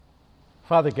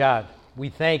Father God, we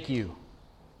thank you.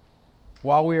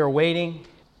 While we are waiting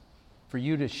for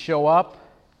you to show up,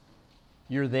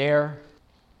 you're there,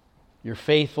 you're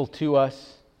faithful to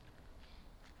us,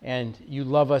 and you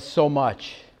love us so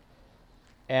much.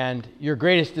 And your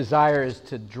greatest desire is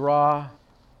to draw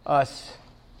us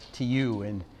to you.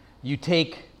 And you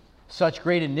take such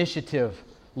great initiative,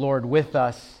 Lord, with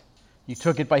us. You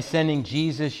took it by sending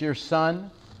Jesus, your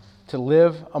Son, to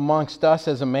live amongst us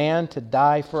as a man, to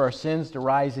die for our sins, to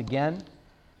rise again,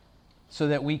 so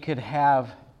that we could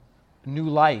have new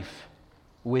life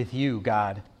with you,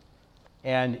 God.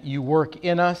 And you work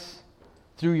in us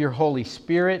through your Holy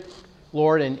Spirit,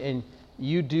 Lord, and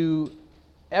you do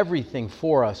everything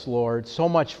for us, Lord, so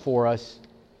much for us.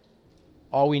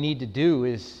 All we need to do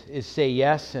is say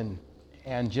yes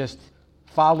and just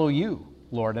follow you,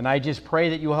 Lord. And I just pray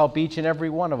that you'll help each and every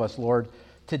one of us, Lord,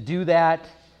 to do that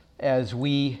as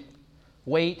we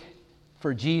wait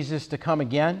for Jesus to come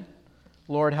again.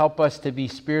 Lord, help us to be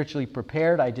spiritually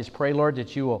prepared. I just pray, Lord,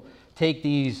 that you will take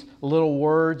these little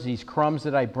words, these crumbs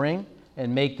that I bring,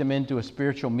 and make them into a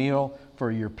spiritual meal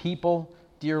for your people,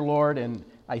 dear Lord. And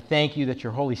I thank you that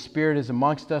your Holy Spirit is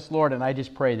amongst us, Lord, and I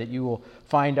just pray that you will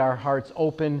find our hearts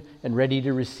open and ready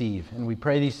to receive. And we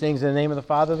pray these things in the name of the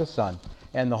Father, the Son,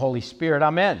 and the Holy Spirit.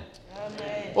 Amen.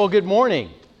 Amen. Well, good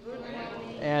morning. Good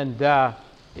morning. And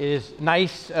it is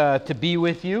nice to be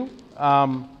with you.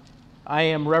 I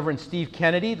am Reverend Steve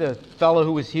Kennedy. The fellow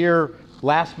who was here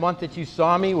last month that you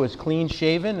saw me was clean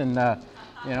shaven, and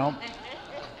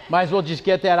might as well just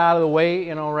get that out of the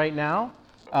way, right now.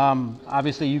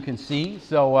 Obviously you can see.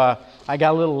 So I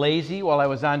got a little lazy while I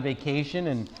was on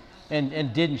vacation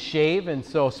and didn't shave. And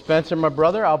so Spencer, my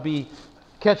brother, I'll be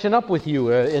catching up with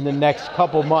you in the next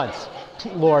couple months,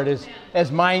 Lord,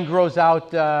 as mine grows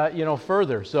out,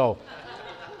 further. So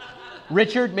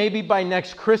Richard, maybe by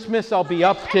next Christmas I'll be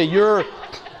up to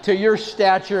your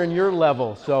stature and your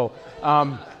level. So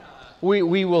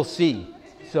we will see.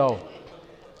 So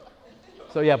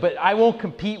yeah, but I won't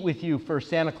compete with you for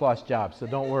Santa Claus jobs, so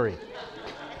don't worry.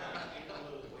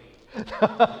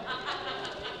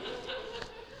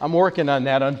 I'm working on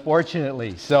that,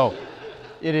 unfortunately. So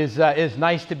it is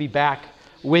nice to be back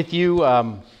with you.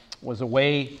 Was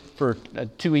away for a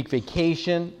 2-week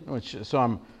vacation, so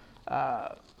I'm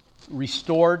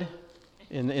restored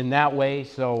in that way.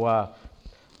 So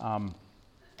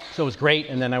it was great.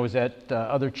 And then I was at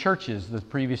other churches the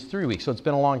previous 3 weeks. So it's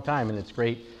been a long time, and it's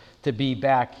great to be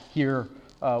back here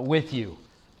with you.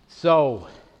 So,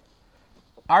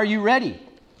 are you ready?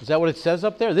 Is that what it says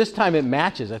up there? This time it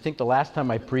matches. I think the last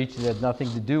time I preached it had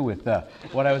nothing to do with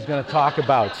what I was going to talk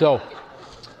about. So,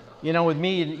 with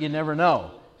me, you never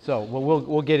know. So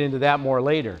we'll get into that more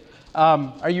later.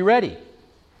 Are you ready?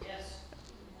 Yes.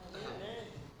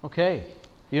 Okay.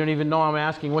 You don't even know I'm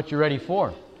asking what you're ready for.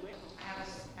 I have a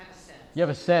sense. You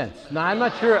have a sense. No, I'm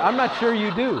not sure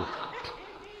you do.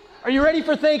 Are you ready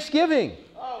for Thanksgiving?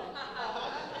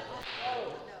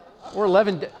 We're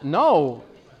 11. No,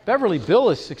 Beverly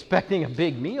Bill is expecting a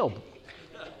big meal.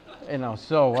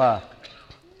 So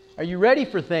are you ready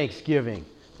for Thanksgiving?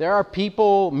 There are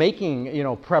people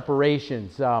making,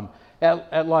 preparations.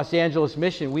 At Los Angeles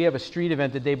Mission, we have a street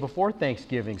event the day before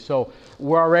Thanksgiving. So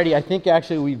we're already, I think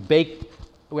actually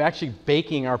we're actually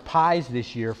baking our pies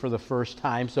this year for the first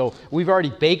time. So we've already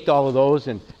baked all of those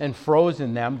and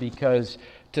frozen them because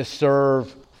to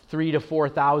serve 3,000 to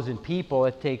 4,000 people,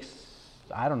 it takes,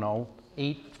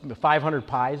 500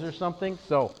 pies or something.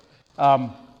 So,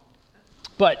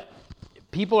 but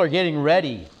people are getting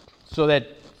ready so that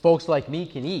folks like me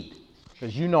can eat.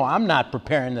 Because I'm not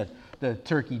preparing the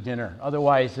turkey dinner.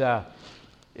 Otherwise,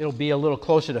 it'll be a little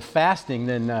closer to fasting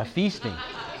than feasting.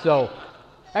 So,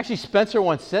 actually, Spencer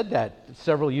once said that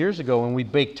several years ago when we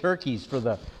baked turkeys for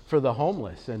the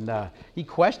homeless. And he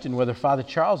questioned whether Father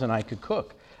Charles and I could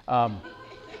cook. But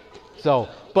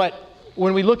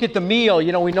when we look at the meal,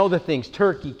 we know the things: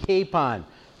 turkey, capon.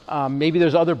 Maybe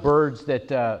there's other birds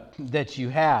that you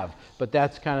have, but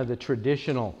that's kind of the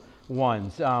traditional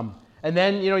ones. And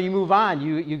then you move on.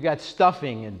 You got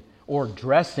stuffing or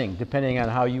dressing, depending on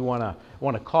how you want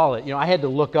to call it. I had to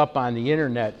look up on the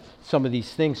internet some of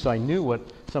these things so I knew what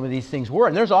some of these things were.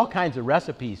 And there's all kinds of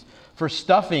recipes for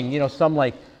stuffing. Some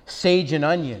like sage and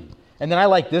onion. And then I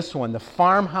like this one, the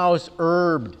farmhouse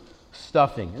herbed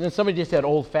stuffing. And then somebody just had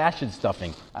old-fashioned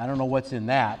stuffing. I don't know what's in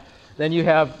that. Then you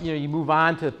have, you move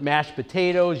on to mashed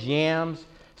potatoes, yams,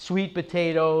 sweet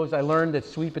potatoes. I learned that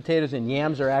sweet potatoes and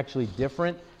yams are actually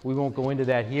different. We won't go into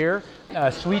that here.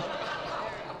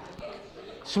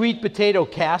 Sweet potato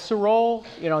casserole.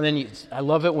 And then I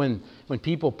love it when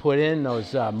people put in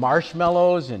those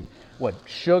marshmallows and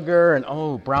sugar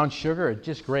and brown sugar. It's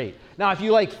just great. Now, if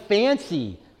you like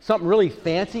fancy, something really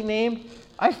fancy named,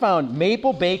 I found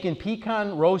maple bacon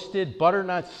pecan roasted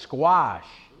butternut squash.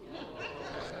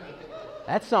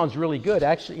 That sounds really good.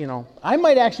 Actually, I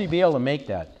might actually be able to make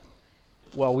that.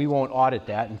 Well, we won't audit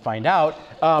that and find out.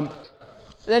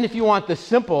 Then if you want the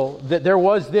simple, there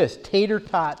was this tater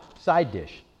tot side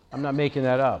dish. I'm not making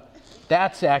that up.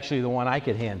 That's actually the one I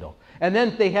could handle. And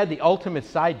then they had the ultimate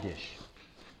side dish.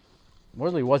 It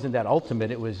really wasn't that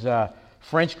ultimate. It was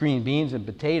French green beans and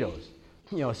potatoes.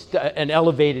 An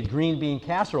elevated green bean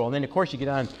casserole. And then, of course, you get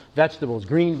on vegetables,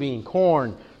 green bean,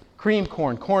 corn, cream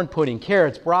corn pudding,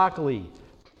 carrots, broccoli,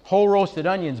 whole roasted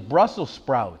onions, Brussels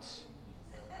sprouts.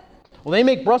 Well, they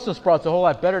make Brussels sprouts a whole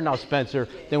lot better now, Spencer,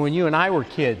 than when you and I were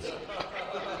kids.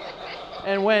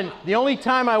 And the only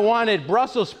time I wanted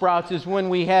Brussels sprouts is when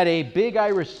we had a big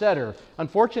Irish setter.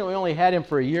 Unfortunately, we only had him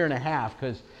for a year and a half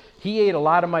because he ate a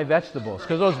lot of my vegetables.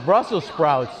 Because those Brussels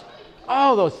sprouts,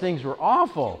 those things were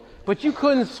awful. But you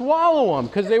couldn't swallow them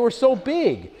because they were so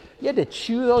big. You had to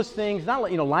chew those things. Not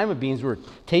like, lima beans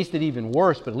tasted even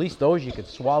worse, but at least those you could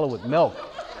swallow with milk.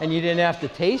 And you didn't have to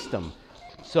taste them.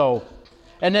 So...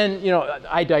 And then,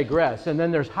 I digress. And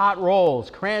then there's hot rolls,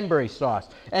 cranberry sauce.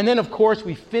 And then, of course,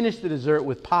 we finish the dessert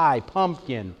with pie,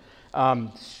 pumpkin,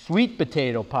 sweet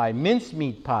potato pie,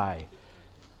 mincemeat pie,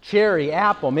 cherry,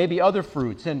 apple, maybe other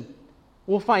fruits. And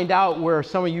we'll find out where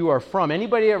some of you are from.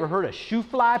 Anybody ever heard of shoe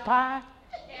fly pie?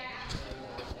 Yeah.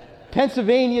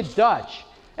 Pennsylvania Dutch.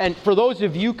 And for those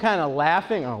of you kind of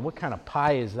laughing, what kind of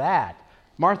pie is that?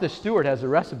 Martha Stewart has a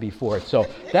recipe for it, so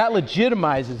that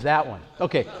legitimizes that one.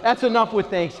 Okay, that's enough with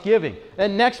Thanksgiving.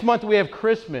 And next month we have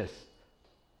Christmas.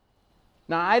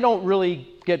 Now, I don't really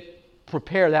get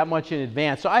prepared that much in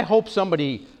advance, so I hope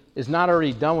somebody is not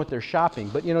already done with their shopping.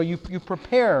 But, you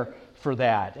prepare for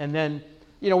that. And then,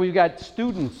 we've got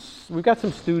students. We've got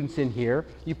some students in here.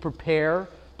 You prepare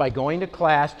by going to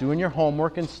class, doing your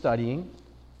homework, and studying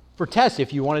for tests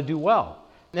if you want to do well.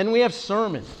 Then we have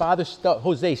sermons. Father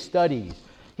Jose studies.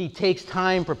 He takes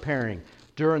time preparing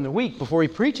during the week before he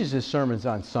preaches his sermons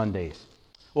on Sundays.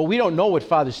 Well, we don't know what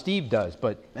Father Steve does,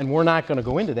 and we're not going to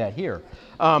go into that here.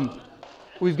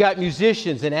 We've got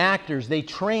musicians and actors. They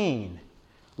train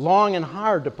long and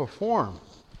hard to perform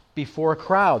before a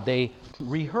crowd. They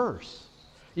rehearse.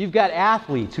 You've got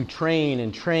athletes who train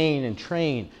and train and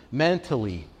train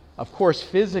mentally, of course,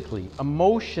 physically,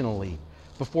 emotionally,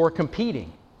 before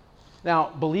competing.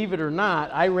 Now, believe it or not,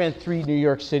 I ran 3 New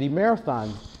York City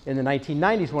marathons in the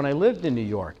 1990s when I lived in New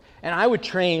York. And I would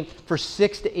train for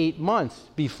 6 to 8 months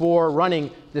before running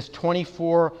this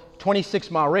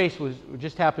 26-mile race, which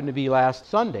just happened to be last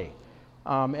Sunday.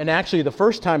 And actually, the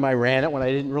first time I ran it, when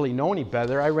I didn't really know any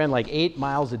better, I ran like 8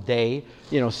 miles a day,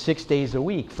 6 days a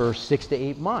week for 6 to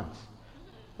 8 months.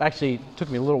 Actually, it took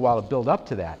me a little while to build up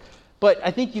to that. But I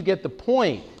think you get the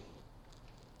point,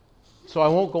 so I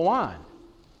won't go on.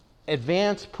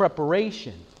 Advanced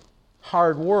preparation,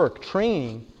 hard work,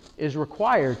 training is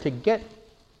required to get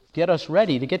us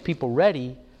ready, to get people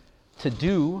ready to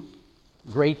do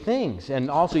great things, and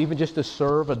also even just to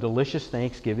serve a delicious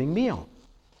Thanksgiving meal.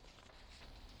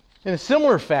 In a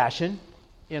similar fashion,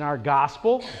 in our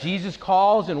gospel, Jesus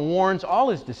calls and warns all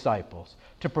his disciples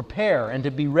to prepare and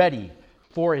to be ready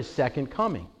for his second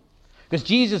coming. Because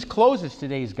Jesus closes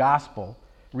today's gospel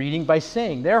reading by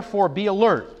saying, "Therefore be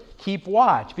alert, keep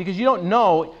watch, because you don't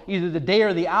know either the day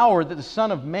or the hour that the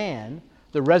Son of Man,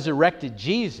 the resurrected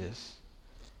Jesus,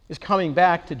 is coming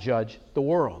back to judge the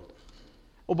world."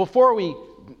 Well, before we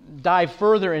dive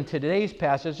further into today's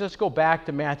passage, let's go back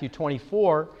to Matthew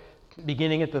 24,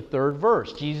 beginning at the 3rd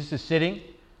verse. Jesus is sitting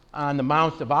on the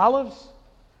Mount of Olives,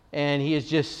 and he has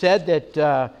just said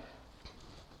that,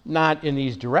 not in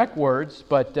these direct words,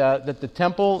 but that the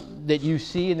temple that you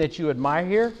see and that you admire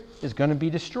here is going to be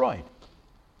destroyed.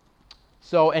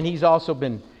 So, and he's also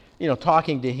been,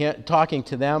 talking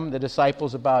to them, the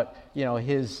disciples, about,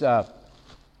 his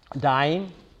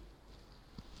dying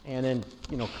and then,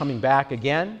 coming back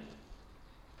again.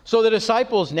 So the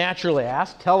disciples naturally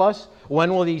ask, "Tell us,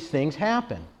 when will these things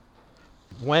happen?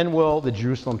 When will the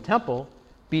Jerusalem temple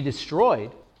be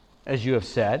destroyed, as you have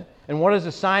said? And what is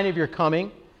the sign of your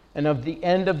coming and of the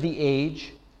end of the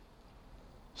age?"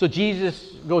 So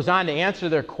Jesus goes on to answer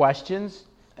their questions,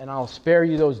 and I'll spare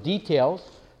you those details.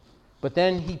 But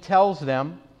then he tells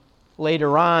them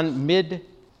later on,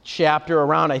 mid-chapter,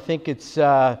 around, I think it's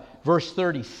verse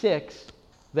 36,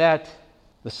 that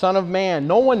the Son of Man,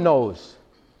 no one knows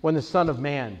when the Son of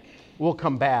Man will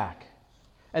come back,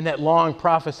 and that long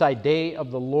prophesied day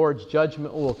of the Lord's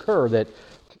judgment will occur that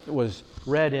was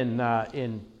read in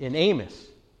Amos.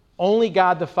 Only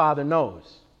God the Father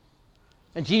knows.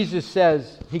 And Jesus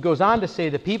says, he goes on to say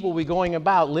that people will be going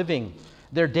about living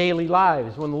their daily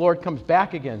lives when the Lord comes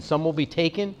back again. Some will be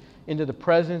taken into the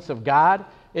presence of God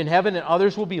in heaven, and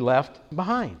others will be left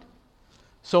behind.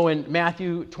 So in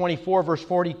Matthew 24, verse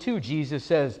 42, Jesus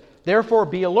says, therefore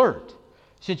be alert,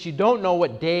 since you don't know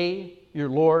what day your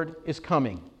Lord is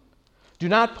coming. Do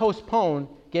not postpone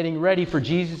getting ready for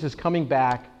Jesus' coming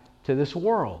back to this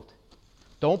world.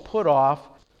 Don't put off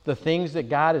the things that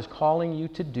God is calling you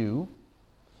to do,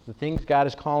 the things God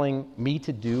is calling me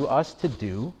to do, us to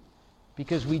do,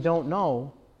 because we don't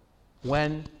know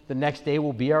when the next day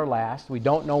will be our last. We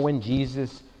don't know when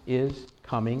Jesus is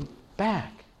coming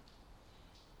back.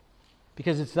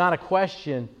 Because it's not a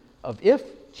question of if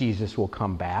Jesus will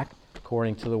come back,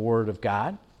 according to the Word of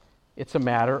God. It's a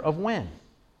matter of when.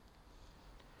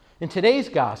 In today's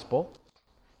gospel,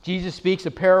 Jesus speaks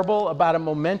a parable about a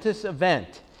momentous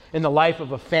event in the life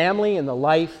of a family, in the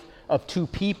life of two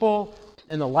people,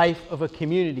 in the life of a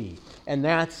community, and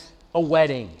that's a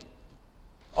wedding.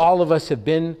 All of us have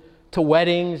been to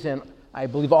weddings, and I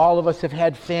believe all of us have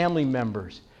had family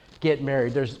members get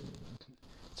married.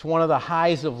 It's one of the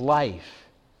highs of life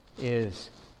is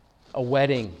a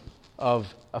wedding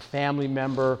of a family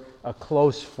member, a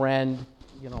close friend,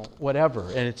 whatever.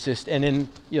 And it's just, and in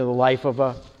the life of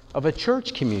a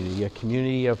church community, a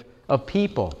community of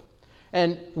people.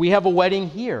 And we have a wedding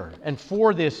here. And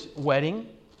for this wedding,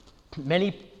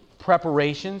 many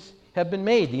preparations have been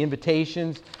made. The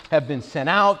invitations have been sent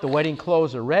out. The wedding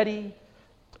clothes are ready.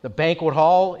 The banquet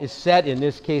hall is set. In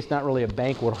this case, not really a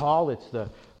banquet hall. It's the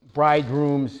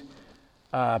bridegroom's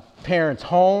parents'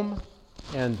 home.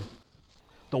 And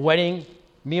the wedding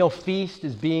meal feast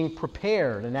is being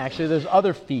prepared. And actually, there's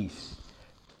other feasts.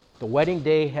 The wedding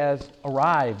day has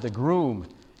arrived. The groom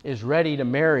is ready to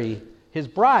marry his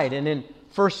bride. And in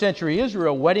first century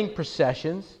Israel, wedding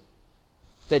processions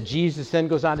that Jesus then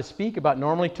goes on to speak about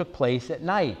normally took place at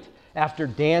night after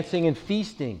dancing and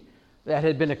feasting that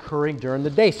had been occurring during the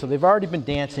day. So they've already been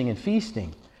dancing and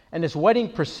feasting. And this wedding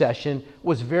procession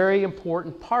was a very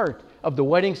important part of the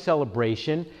wedding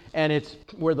celebration, and it's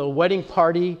where the wedding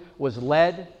party was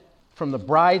led from the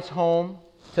bride's home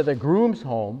to the groom's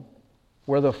home,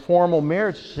 where the formal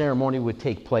marriage ceremony would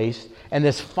take place, and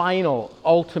this final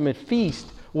ultimate feast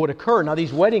would occur. Now,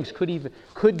 these weddings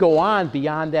could go on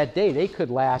beyond that day. They could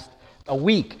last a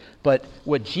week. But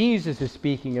what Jesus is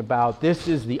speaking about, this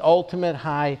is the ultimate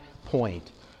high point.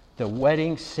 The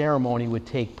wedding ceremony would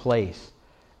take place.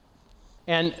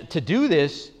 And to do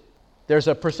this,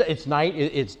 it's night,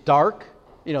 it's dark.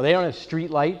 They don't have street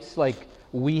lights like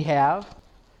we have.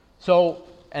 So,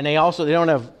 and they don't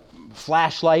have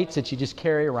flashlights that you just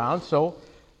carry around. So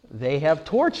they have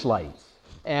torch lights.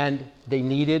 And they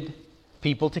needed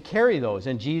people to carry those.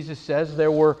 And Jesus says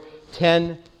there were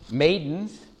 10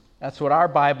 maidens. That's what our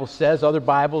Bible says. Other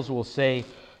Bibles will say,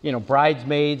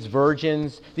 bridesmaids,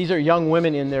 virgins. These are young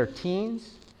women in their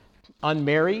teens,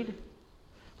 unmarried,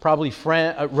 probably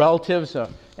relatives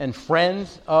and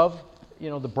friends of,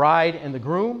 the bride and the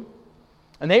groom.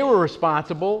 And they were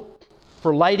responsible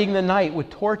for lighting the night with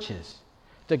torches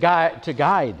to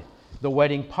guide the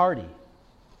wedding party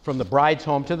from the bride's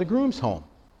home to the groom's home.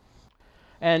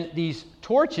 And these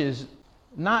torches,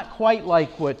 not quite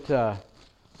like what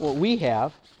we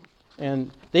have,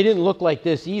 and they didn't look like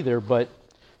this either, but,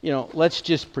 let's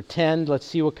just pretend, let's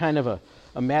see what kind of a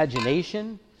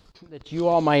imagination that you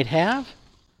all might have.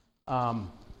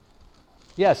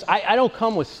 Yes, I don't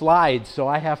come with slides, so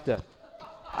I have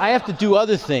to do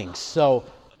other things. So,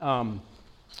 and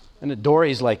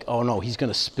Dory's like, oh no, he's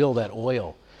going to spill that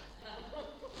oil.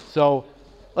 So,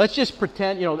 let's just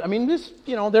pretend,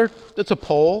 it's a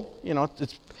pole,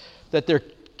 it's that they're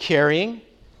carrying,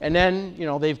 and then,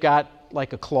 they've got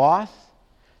like a cloth,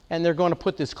 and they're going to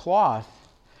put this cloth,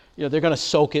 they're going to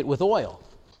soak it with oil.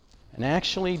 And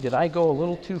actually, did I go a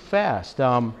little too fast?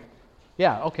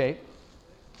 Yeah, okay.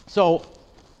 So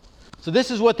this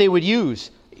is what they would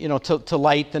use, to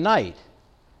light the night.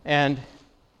 And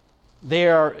they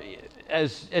are,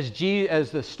 as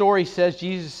the story says,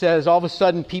 Jesus says, all of a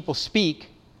sudden people speak,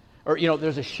 or,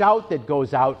 there's a shout that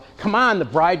goes out, come on, the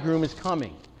bridegroom is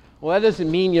coming. Well, that doesn't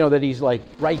mean, that he's like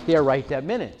right there, right that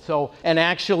minute. So, and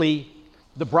actually,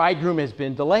 the bridegroom has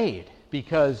been delayed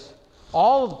because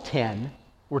all 10,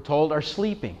 we're told, are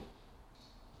sleeping.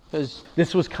 Because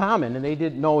this was common, and they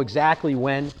didn't know exactly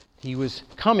when he was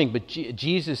coming. But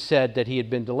Jesus said that he had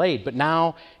been delayed, but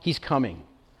now he's coming.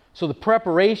 So the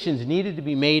preparations needed to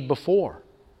be made before.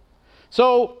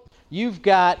 So you've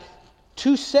got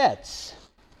two sets.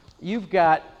 You've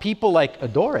got people like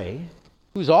Adore,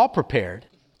 who's all prepared.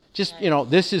 Just,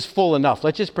 this is full enough.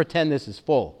 Let's just pretend this is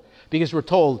full. because we're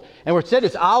told, and we're said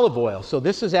it's olive oil, so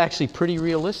this is actually pretty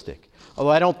realistic.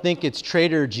 Although I don't think it's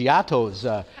Trader Giotto's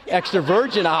extra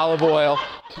virgin olive oil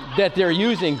that they're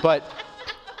using. But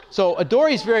so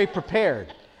Adori's very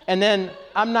prepared. And then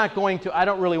I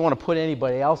don't really want to put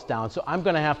anybody else down, so I'm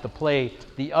going to have to play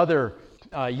the other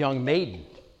young maiden.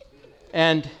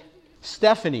 And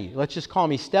Stephanie, let's just call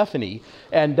me Stephanie.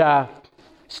 And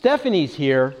Stephanie's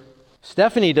here.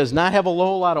 Stephanie does not have a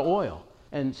whole lot of oil.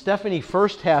 And Stephanie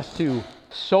first has to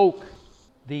soak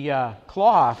the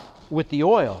cloth with the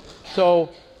oil. So,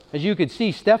 as you can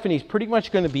see, Stephanie's pretty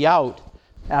much going to be out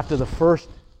after the first,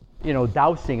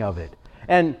 dousing of it.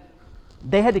 And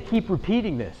they had to keep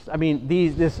repeating this. I mean,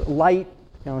 this light,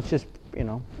 it's just,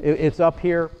 it's up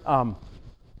here.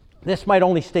 This might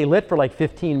only stay lit for like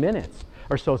 15 minutes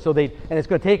or so. And it's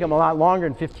going to take them a lot longer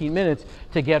than 15 minutes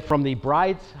to get from the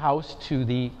bride's house to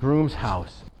the groom's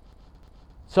house.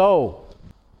 So,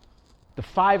 the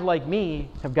 5 like me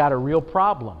have got a real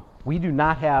problem. We do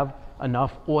not have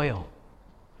enough oil.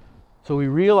 So we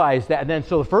realize that. And then,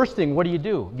 so the first thing, what do?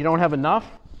 You don't have enough?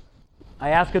 I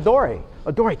ask Adori,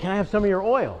 can I have some of your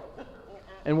oil?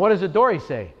 And what does Adori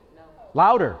say? No.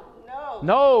 Louder. No.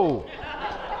 No.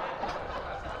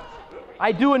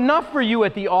 I do enough for you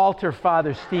at the altar,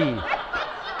 Father Steve.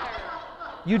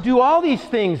 You do all these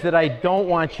things that I don't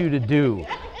want you to do.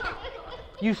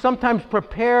 You sometimes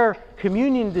prepare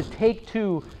communion to take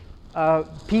to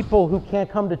people who can't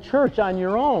come to church on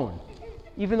your own,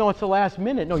 even though it's the last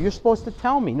minute. No, you're supposed to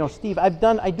tell me. No, Steve, I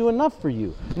do enough for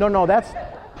you. No,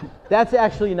 that's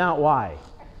actually not why.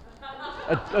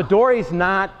 Adori's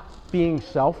not being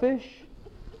selfish.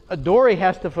 Adori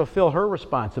has to fulfill her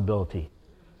responsibility.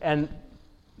 And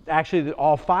actually,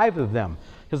 all 5 of them.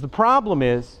 Because the problem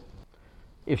is,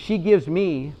 if she gives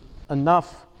me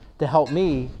enough to help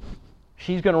me,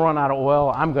 she's going to run out of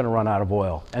oil, I'm going to run out of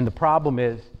oil. And the problem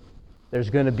is, there's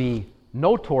going to be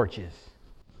no torches.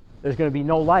 There's going to be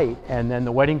no light, and then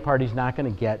the wedding party's not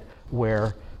going to get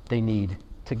where they need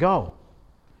to go.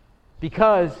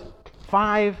 Because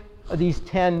 5 of these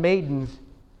 10 maidens,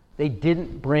 they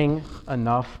didn't bring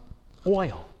enough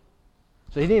oil.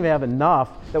 So they didn't even have enough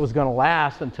that was going to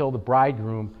last until the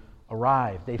bridegroom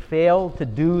arrived. They failed to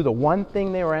do the one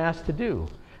thing they were asked to do,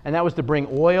 and that was to bring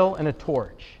oil and a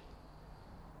torch.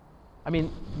 I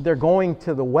mean, they're going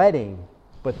to the wedding,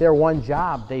 but their one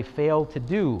job they failed to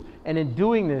do. And in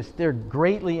doing this, they're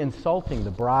greatly insulting the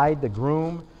bride, the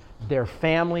groom, their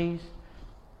families,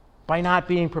 by not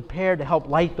being prepared to help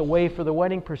light the way for the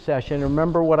wedding procession.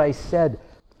 Remember what I said,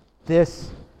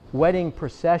 this wedding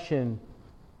procession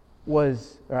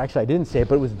was, or actually I didn't say it,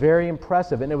 but it was very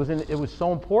impressive. And it was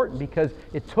so important because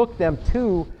it took them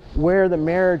to where the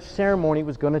marriage ceremony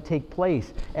was going to take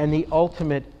place and the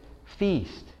ultimate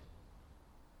feast.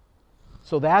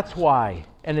 So that's why,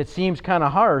 and it seems kind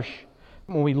of harsh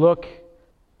when we look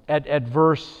at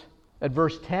verse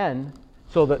 10.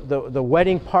 So the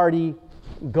wedding party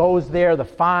goes there, the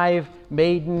 5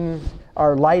 maidens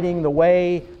are lighting the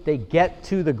way, they get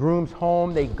to the groom's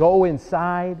home, they go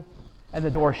inside, and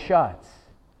the door shuts.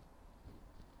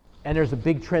 And there's a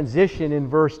big transition in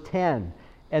verse 10.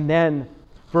 And then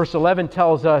verse 11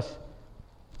 tells us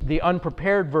the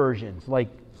unprepared versions, like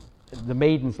the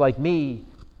maidens like me,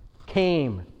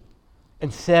 came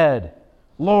and said,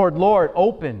 Lord, Lord,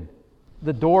 open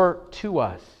the door to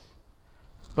us.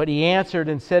 But he answered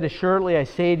and said, assuredly I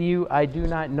say to you, I do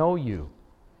not know you.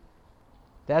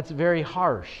 That's very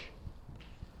harsh.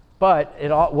 But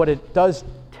what it does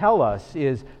tell us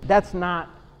is that's not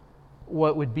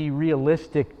what would be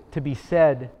realistic to be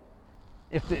said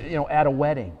if at a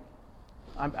wedding.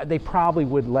 They probably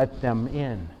would let them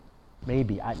in.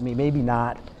 Maybe. Maybe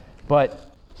not.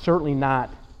 But certainly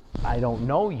not, I don't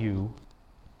know you.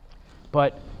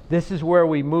 But this is where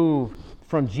we move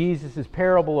from Jesus'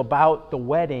 parable about the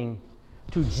wedding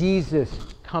to Jesus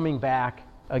coming back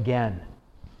again.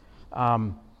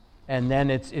 And then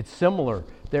it's similar.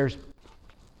 There's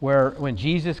when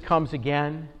Jesus comes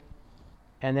again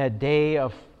and that day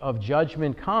of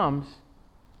judgment comes,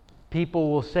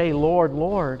 people will say, Lord,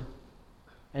 Lord.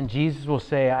 And Jesus will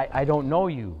say, I don't know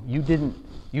you. You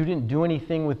didn't do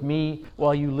anything with me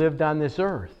while you lived on this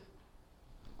earth.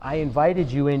 I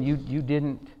invited you in, you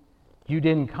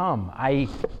didn't come. I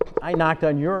knocked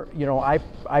on your,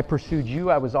 I pursued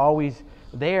you. I was always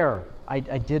there. I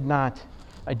did not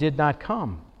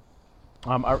come.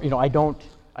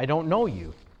 I don't know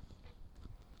you.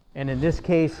 And in this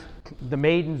case, the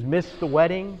maidens missed the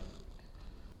wedding.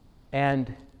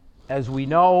 And as we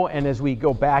know, and as we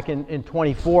go back in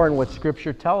 24, and what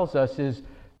Scripture tells us is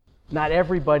not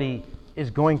everybody is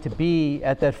going to be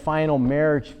at that final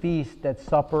marriage feast, that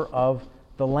supper of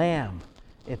the Lamb.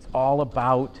 It's all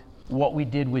about what we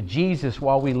did with Jesus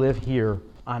while we live here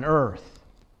on earth.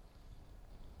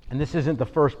 And this isn't the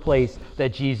first place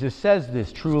that Jesus says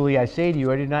this. Truly I say to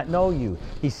you, I do not know you.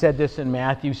 He said this in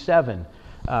Matthew 7,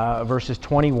 verses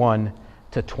 21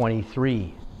 to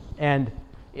 23. And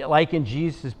like in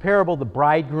Jesus' parable, the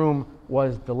bridegroom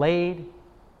was delayed.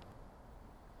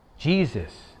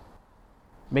 Jesus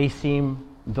may seem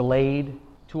delayed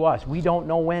to us. We don't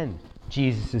know when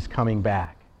Jesus is coming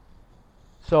back.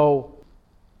 So,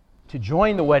 to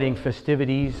join the wedding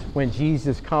festivities when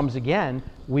Jesus comes again,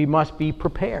 we must be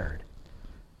prepared.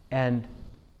 And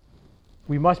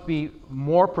we must be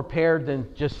more prepared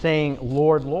than just saying,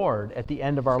 Lord, Lord, at the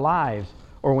end of our lives,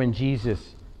 or when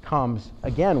Jesus comes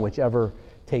again, whichever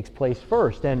takes place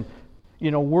first. And,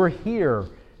 we're here.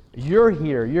 You're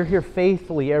here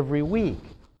faithfully every week.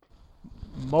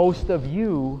 Most of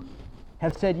you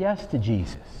have said yes to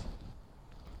Jesus.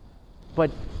 But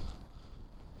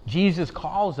Jesus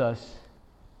calls us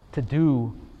to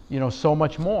do, so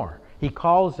much more. He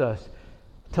calls us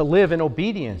to live in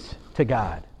obedience to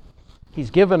God.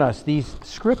 He's given us these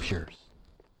scriptures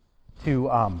to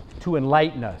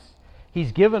enlighten us.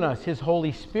 He's given us His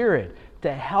Holy Spirit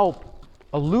to help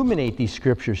illuminate these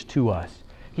scriptures to us.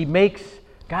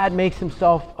 God makes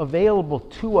Himself available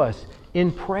to us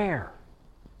in prayer.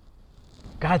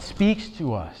 God speaks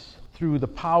to us through the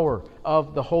power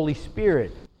of the Holy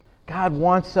Spirit. God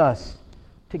wants us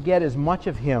to get as much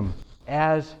of Him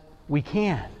as we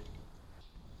can.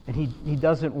 And He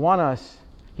doesn't want us,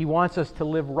 He wants us to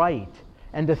live right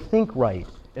and to think right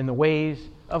in the ways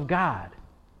of God.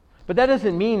 But that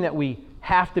doesn't mean that we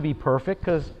have to be perfect,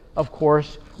 because, of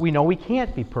course, we know we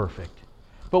can't be perfect.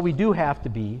 But we do have to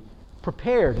be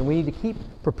prepared, and we need to keep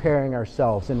preparing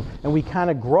ourselves. And we kind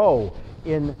of grow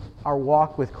in our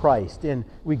walk with Christ, and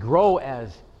we grow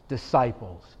as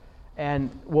disciples.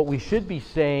 And what we should be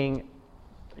saying,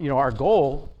 our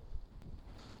goal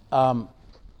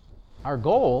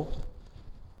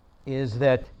is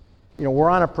that, we're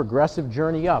on a progressive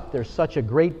journey up. There's such a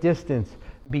great distance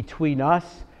between us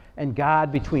and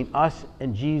God, between us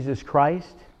and Jesus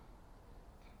Christ.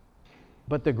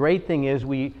 But the great thing is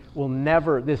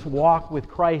this walk with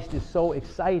Christ is so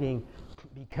exciting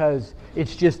because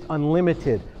it's just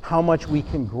unlimited how much we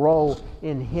can grow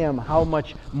in Him, how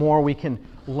much more we can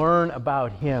learn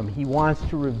about Him. He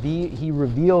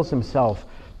reveals Himself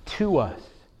to us.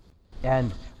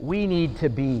 And we need to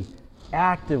be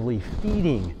actively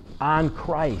feeding on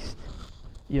Christ,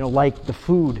 like the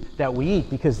food that we eat,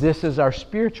 because this is our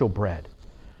spiritual bread.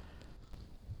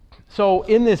 So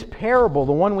in this parable,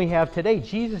 the one we have today,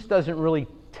 Jesus doesn't really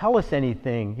tell us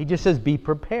anything. He just says, be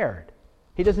prepared.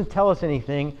 He doesn't tell us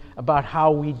anything about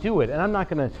how we do it. And I'm not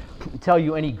going to tell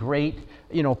you any great,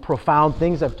 profound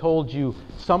things. I've told you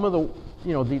some of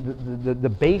the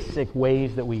basic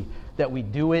ways that we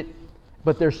do it,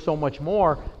 but there's so much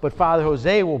more. But Father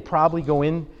Jose will probably go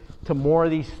into more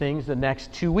of these things the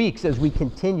next 2 weeks as we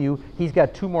continue. He's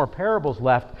got 2 more parables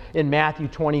left in Matthew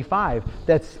 25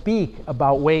 that speak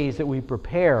about ways that we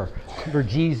prepare for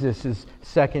Jesus'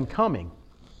 second coming.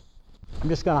 I'm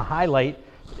just going to highlight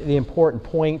the important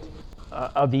point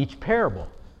of each parable.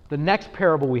 The next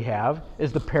parable we have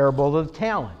is the parable of the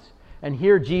talents. And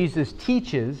here Jesus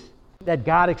teaches that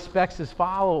God expects His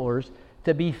followers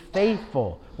to be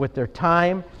faithful with their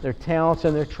time, their talents,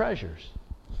 and their treasures.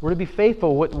 We're to be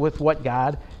faithful with what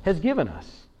God has given us.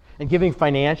 And giving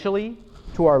financially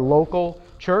to our local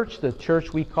church, the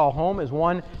church we call home, is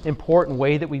one important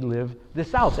way that we live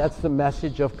this out. That's the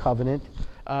message of Covenant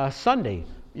Sunday,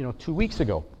 2 weeks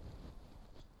ago.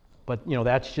 But,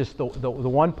 that's just the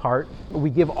one part. We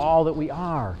give all that we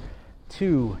are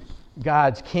to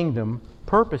God's kingdom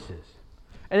purposes.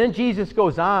 And then Jesus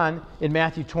goes on in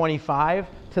Matthew 25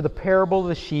 to the parable of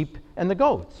the sheep and the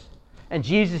goats. And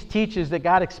Jesus teaches that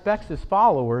God expects His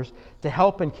followers to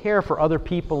help and care for other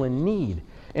people in need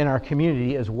in our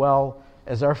community as well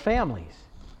as our families.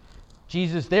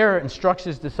 Jesus there instructs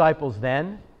His disciples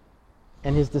then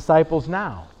and His disciples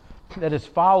now that His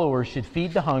followers should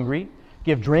feed the hungry,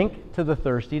 give drink to the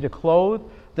thirsty, to clothe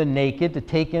the naked, to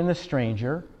take in the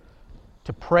stranger,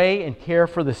 to pray and care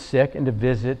for the sick, and to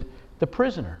visit the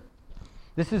prisoner.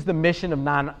 This is the mission of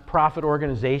nonprofit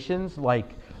organizations like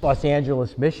Los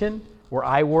Angeles Mission, where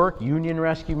I work, Union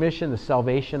Rescue Mission, the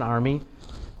Salvation Army,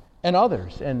 and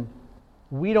others. And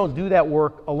we don't do that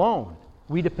work alone.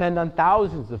 We depend on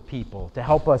thousands of people to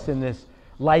help us in this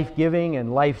life-giving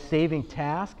and life-saving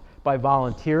task by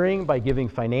volunteering, by giving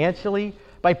financially,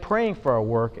 by praying for our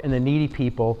work and the needy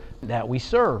people that we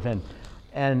serve.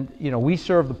 And we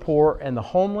serve the poor and the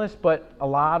homeless, but a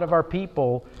lot of our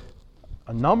people,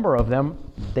 a number of them,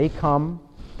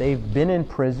 they've been in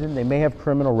prison, they may have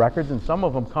criminal records, and some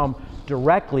of them come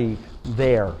directly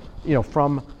there,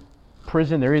 from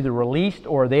prison. They're either released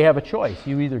or they have a choice.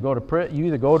 You either go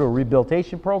to a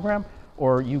rehabilitation program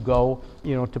or you go,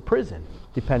 to prison,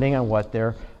 depending on what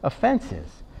their offense is.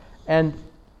 And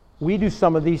we do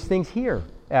some of these things here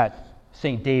at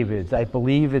St. David's. I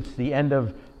believe it's the end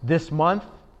of this month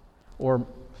or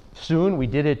soon. We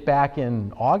did it back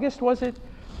in August, was it?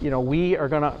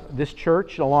 This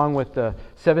church, along with the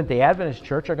Seventh-day Adventist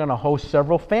Church, are going to host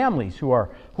several families who are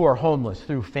homeless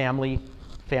through Family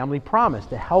Promise,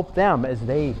 to help them as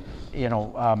they,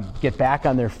 get back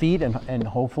on their feet and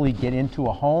hopefully get into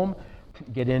a home,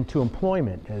 get into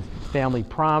employment, as Family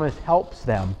Promise helps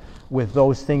them with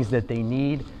those things that they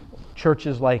need.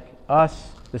 Churches like us,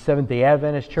 the Seventh-day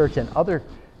Adventist Church, and other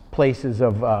places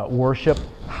of worship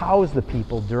house the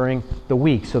people during the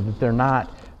week so that they're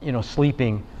not,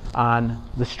 sleeping on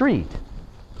the street.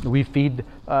 We feed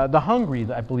the hungry.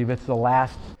 I believe it's the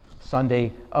last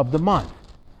Sunday of the month.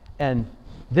 And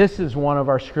this is one of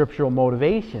our scriptural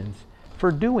motivations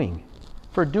for doing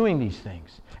these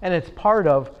things. And it's part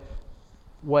of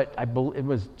what I believe it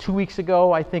was 2 weeks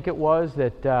ago, I think it was,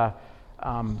 that the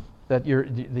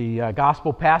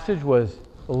gospel passage was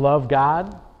love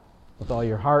God with all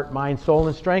your heart, mind, soul,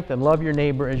 and strength, and love your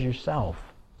neighbor as yourself.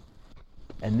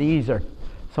 And these are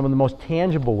some of the most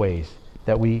tangible ways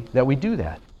that we do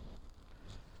that.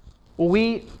 Well,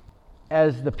 we,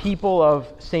 as the people of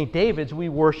St. David's, we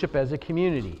worship as a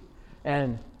community.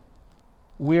 And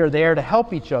we are there to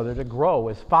help each other to grow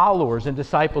as followers and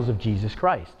disciples of Jesus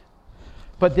Christ.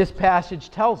 But this passage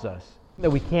tells us that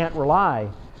we can't rely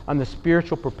on the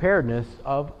spiritual preparedness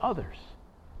of others.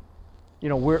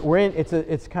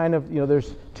 It's kind of,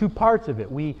 there's two parts of it.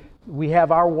 We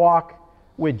have our walk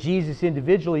with Jesus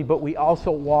individually, but we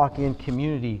also walk in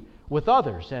community with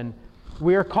others. And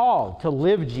we are called to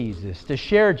live Jesus, to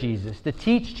share Jesus, to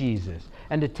teach Jesus,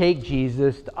 and to take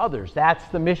Jesus to others. That's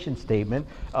the mission statement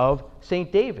of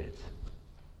St. David's.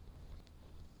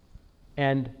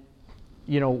 And,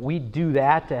 we do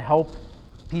that to help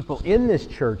people in this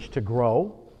church to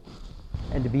grow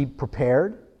and to be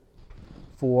prepared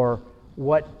for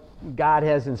what God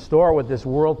has in store, what this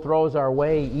world throws our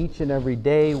way each and every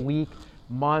day, week,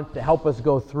 month, to help us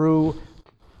go through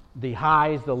the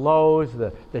highs, the lows,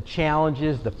 the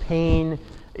challenges, the pain,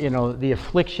 the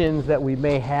afflictions that we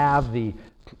may have, the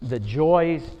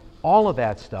joys, all of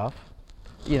that stuff,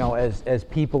 as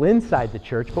people inside the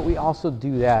church. But we also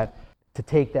do that to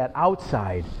take that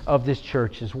outside of this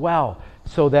church as well,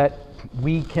 so that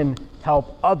we can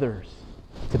help others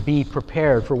to be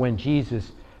prepared for when Jesus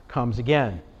comes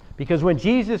again. Because when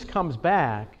Jesus comes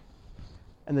back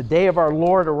and the day of our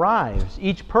Lord arrives,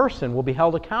 each person will be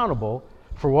held accountable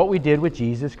for what we did with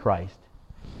Jesus Christ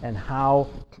and how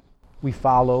we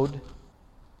followed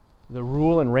the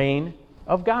rule and reign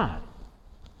of God.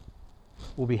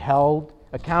 We'll be held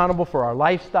accountable for our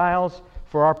lifestyles,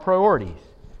 for our priorities.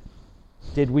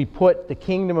 Did we put the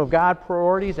kingdom of God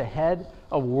priorities ahead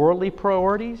of worldly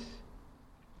priorities?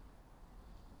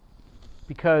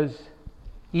 Because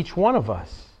each one of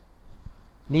us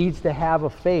needs to have a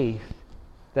faith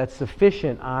that's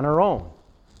sufficient on our own.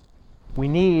 We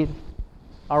need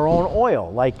our own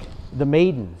oil, like the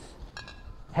maidens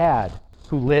had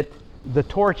who lit the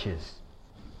torches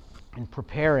in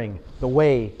preparing the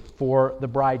way for the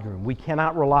bridegroom. We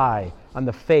cannot rely on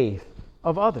the faith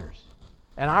of others.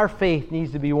 And our faith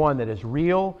needs to be one that is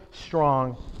real,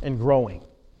 strong, and growing.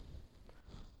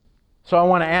 So I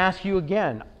want to ask you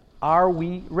again, are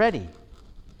we ready?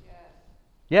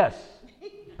 Yes.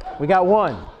 We got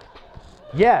one.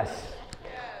 Yes.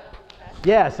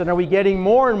 Yes. And are we getting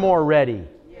more and more ready?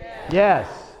 Yes.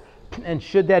 And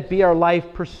should that be our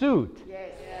life pursuit?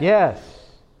 Yes.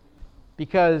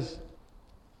 Because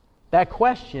that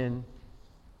question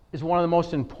is one of the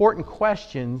most important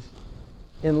questions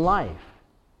in life.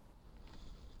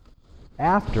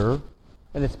 After,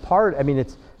 and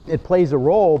it plays a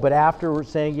role, but after we're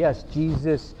saying, yes,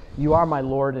 Jesus, you are my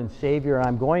Lord and Savior, and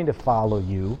I'm going to follow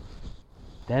you,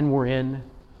 then we're in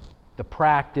the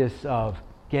practice of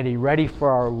getting ready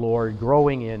for our Lord,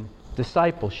 growing in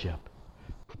discipleship.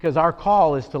 Because our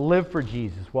call is to live for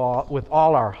Jesus with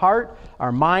all our heart,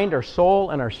 our mind, our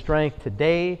soul, and our strength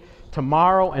today,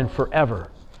 tomorrow, and forever,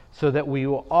 so that we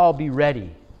will all be ready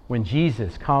when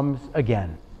Jesus comes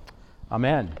again.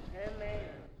 Amen.